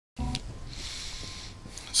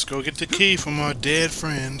Let's go get the key from our dead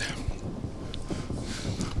friend.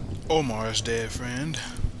 Omar's dead friend.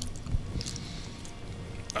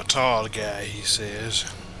 A tall guy, he says.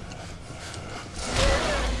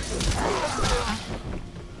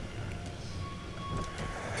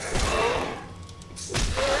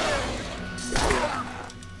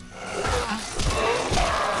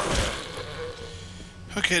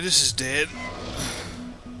 Okay, this is dead.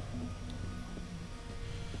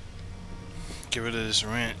 Get rid of this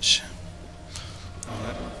wrench.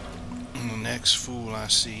 And the next fool I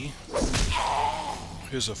see.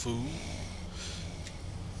 Here's a fool.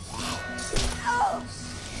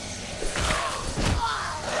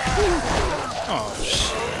 Oh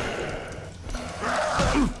shit.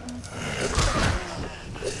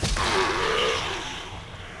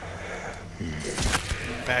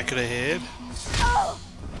 Back of the head.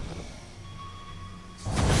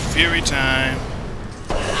 Fury time.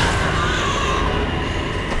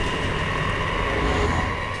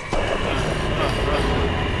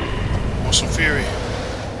 Want some fury.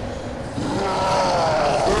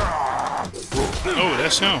 Oh,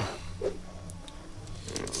 that's him.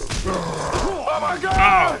 Oh my God!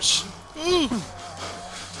 Ouch. Ooh.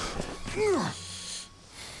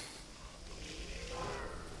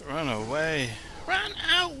 Run away. Run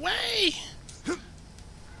away.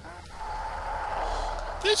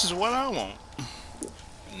 This is what I want.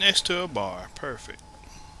 Next to a bar. Perfect.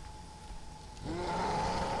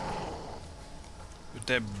 With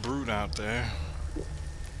that brute out there.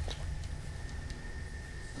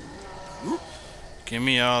 Give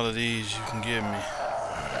me all of these you can give me.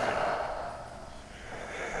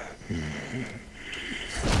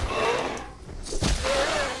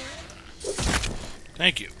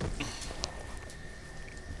 Thank you.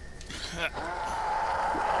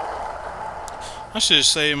 I should have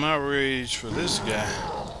saved my rage for this guy.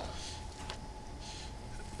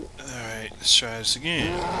 Alright, let's try this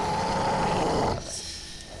again.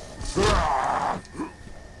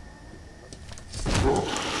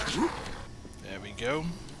 There we go.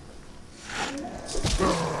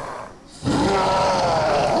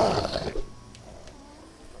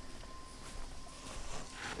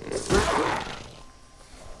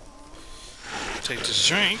 Take this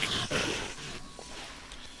drink.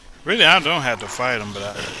 Really, I don't have to fight him,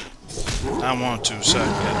 but I want to, so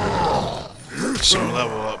I get some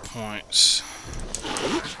level up points.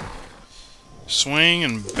 Swing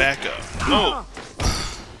and back up. Oh!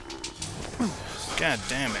 God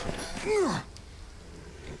damn it.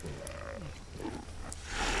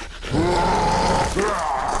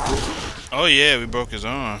 Oh yeah, we broke his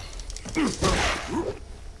arm.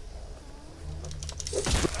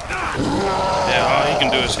 Yeah, all he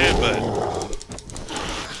can do is headbutt.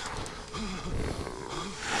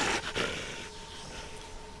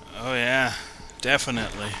 Oh yeah,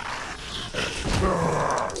 definitely.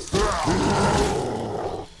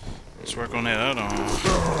 Let's work on that other arm.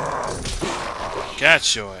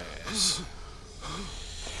 Got your ass.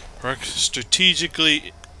 Work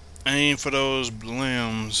strategically, aim for those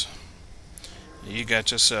limbs. You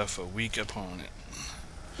got yourself a weak opponent.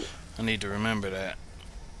 I need to remember that.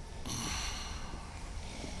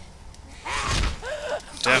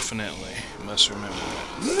 Definitely must remember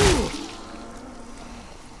that.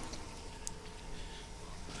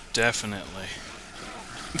 Definitely.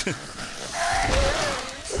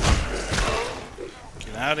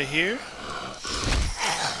 Get out of here.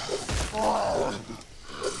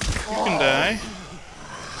 You can die.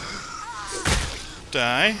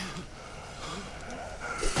 Die.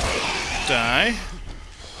 Die.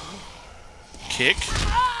 Kick.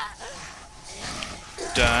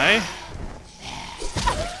 Die.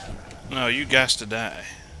 No, you got to die.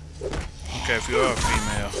 Okay, if you are a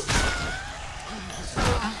female.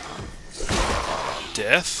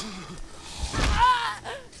 Death?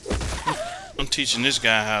 I'm teaching this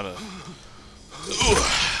guy how to... Ooh.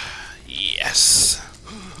 Yes.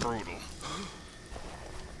 Brutal.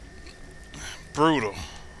 Brutal.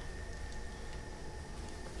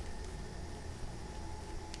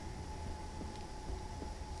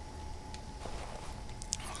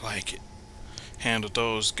 I like it. Handle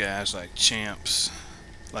those guys like champs.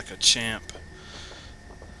 Like a champ.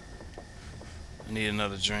 I need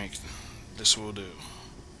another drink. This will do.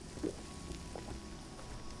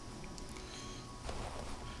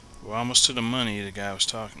 We're almost to the money the guy was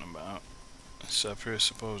talking about. It's up here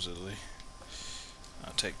supposedly.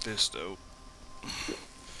 I'll take this though.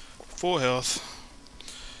 Full health.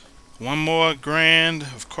 One more grand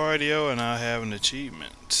of cardio and I'll have an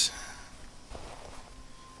achievement.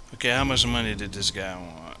 Okay, how much money did this guy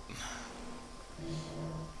want?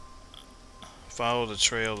 Follow the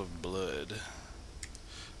trail of blood.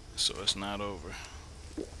 so it's not over.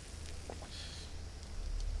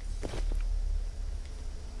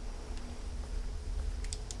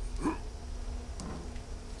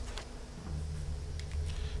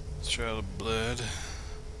 Trail of blood.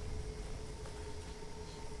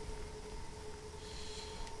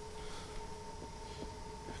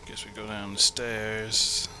 Guess we go down the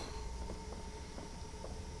stairs.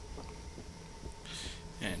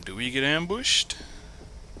 And do we get ambushed?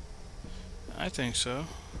 I think so.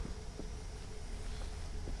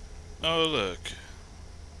 Oh, look.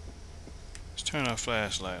 Let's turn our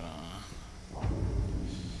flashlight on.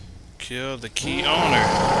 Kill the key owner.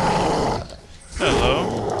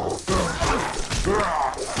 Hello.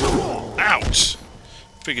 Ouch!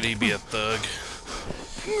 Figured he'd be a thug.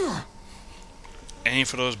 Aim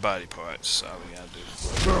for those body parts. That's all we gotta do.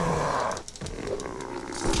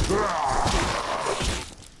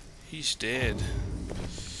 He's dead.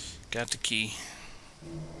 Got the key.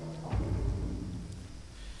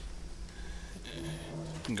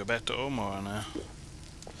 We can go back to Omar now.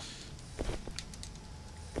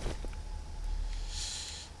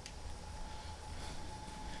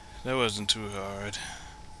 That wasn't too hard.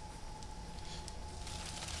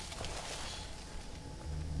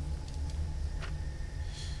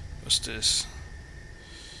 What's this?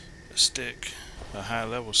 A stick. A high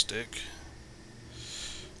level stick.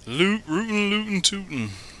 Loot, rootin', lootin',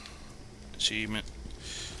 tootin'. Achievement.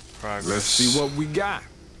 Progress. Let's see what we got.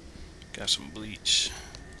 Got some bleach.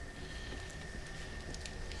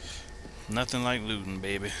 Nothing like looting,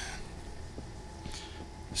 baby.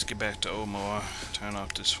 Let's get back to Omar. Turn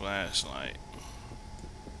off this flashlight.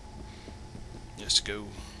 Let's go.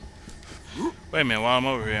 Wait a minute, while I'm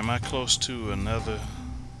over here, am I close to another...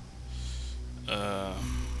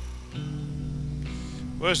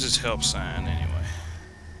 where's this help sign anyway?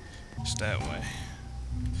 It's that way.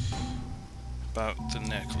 About the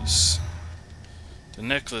necklace. The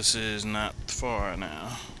necklace is not far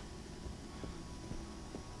now.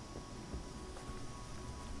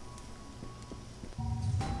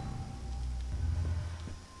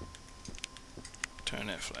 Turn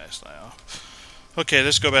that flashlight off. Okay,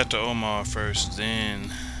 let's go back to Omar first,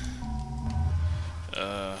 then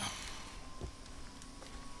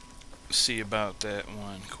see about that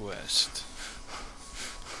one quest.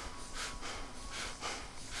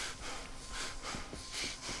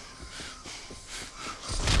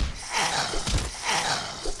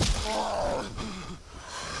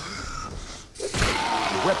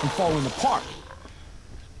 The weapon falling apart.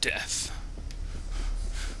 Death.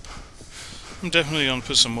 I'm definitely gonna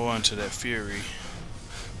put some more into that fury.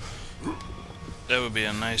 That would be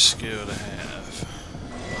a nice skill to have.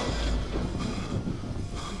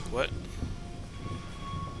 What?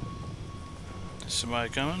 Is somebody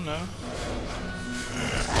coming? No?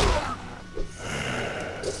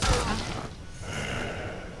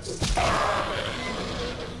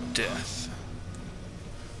 Death.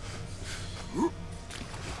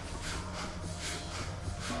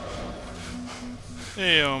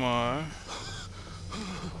 Hey, Omar.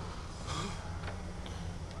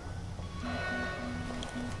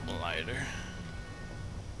 Lighter.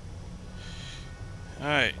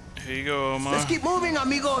 Alright, here you go, Omar. Let's keep moving,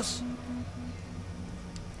 amigos.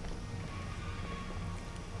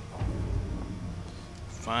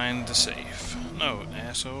 Find the safe. No,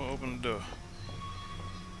 asshole, open the door.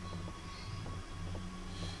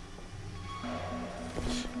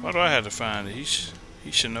 Why do I have to find it?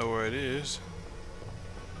 He should know where it is.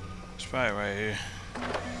 It's probably right here.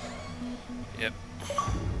 Yep.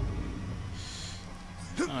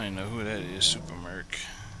 I don't even know who that is, Super Merc.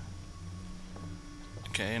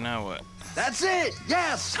 Okay, now what? That's it.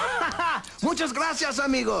 Yes. Muchas gracias,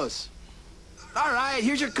 amigos. All right,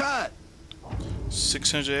 here's your cut.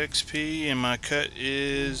 600 XP, and my cut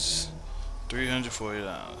is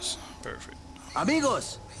 $340. Perfect.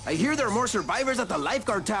 Amigos, I hear there are more survivors at the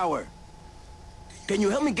lifeguard tower. Can you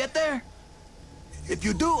help me get there? If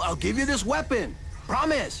you do, I'll give you this weapon.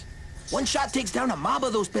 Promise. One shot takes down a mob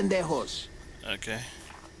of those pendejos. Okay.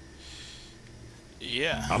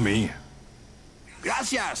 Yeah. I'm in.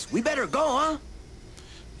 Gracias. We better go, huh?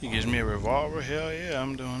 He gives me a revolver? Hell yeah,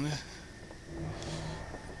 I'm doing it.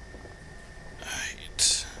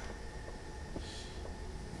 Alright.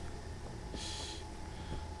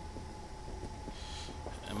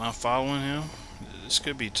 Am I following him? This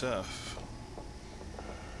could be tough.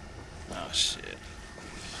 Oh shit.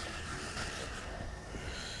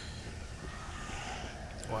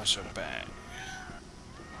 Watch her back.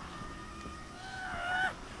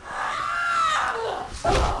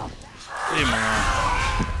 Leave him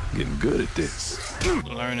alone. Getting good at this.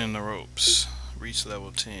 Learning the ropes. Reach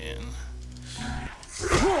level 10.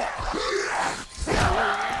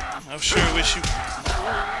 I sure wish you.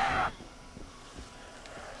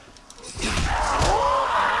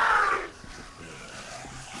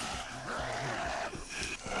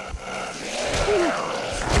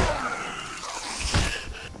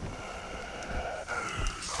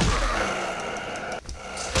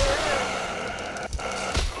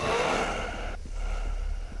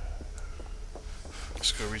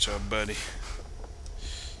 Let's go reach our buddy.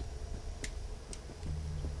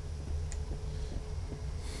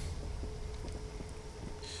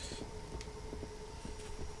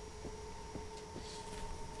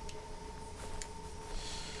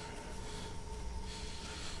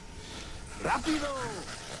 Rápido!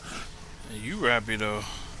 You rapido.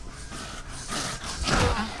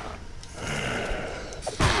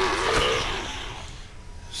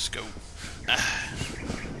 Let's go.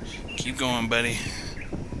 Keep going, buddy.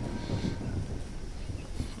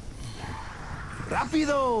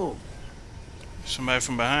 Rápido! Somebody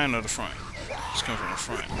from behind or the front? Let's come from the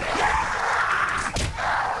front.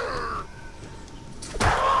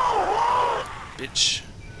 Bitch.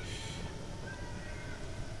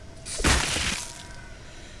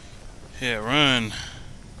 Yeah, run.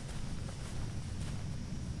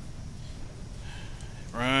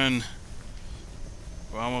 Run.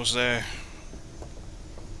 We're almost there.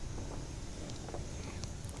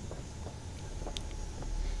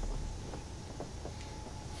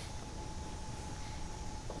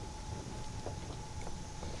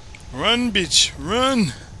 Run, bitch,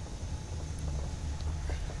 run!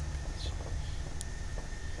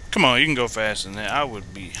 Come on, you can go faster than that. I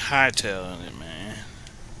would be hightailing it, man.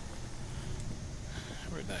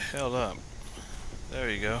 Hurry the hell up. There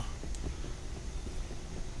you go.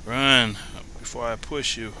 Run before I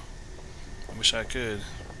push you. I wish I could.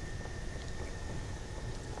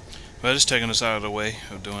 But it's taking us out of the way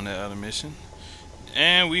of doing that other mission.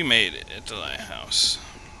 And we made it at the lighthouse.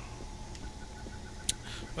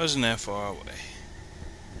 Wasn't that far away.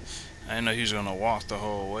 I didn't know he was gonna walk the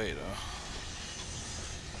whole way though.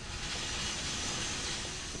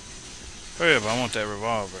 Hurry up, I want that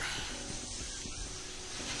revolver.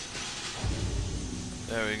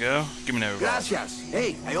 There we go. Give me that revolver. Gracias.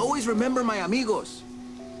 Hey, I always remember my amigos.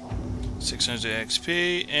 600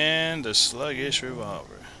 XP and the sluggish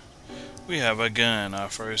revolver. We have a gun, our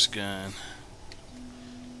first gun.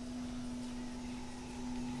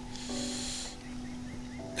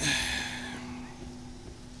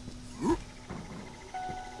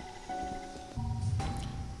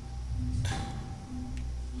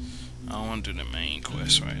 I don't want to do the main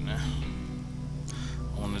quest right now.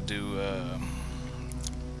 I want to do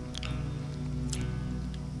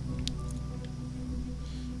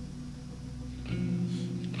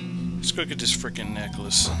let's go get this freaking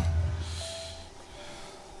necklace.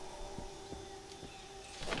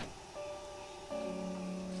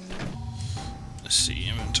 Let's see,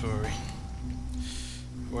 inventory.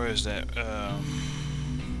 Where is that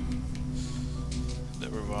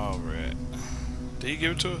revolver at? Did he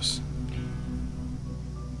give it to us?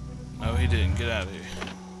 No, he didn't. Get out of here.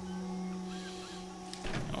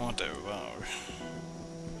 I want that revolver.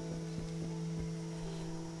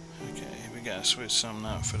 Okay, we gotta switch something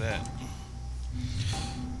out for that.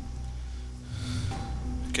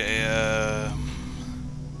 Okay,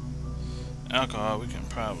 alcohol, we can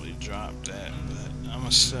probably drop that, but I'm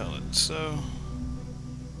gonna sell it. So,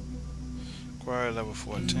 acquire level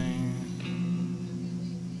 14.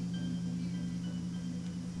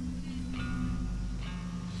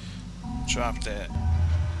 Drop that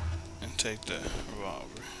and take the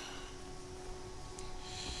revolver.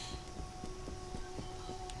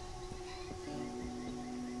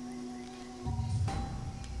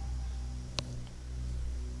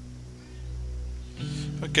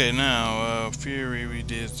 Okay, now Fury, we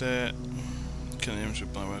did that. Killing enemies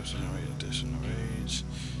with blunt weapons generate additional rage.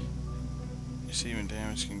 Receiving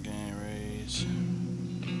damage can gain rage.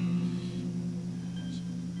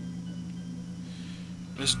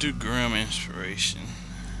 Let's do Grim Inspiration.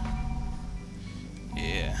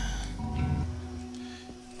 Yeah.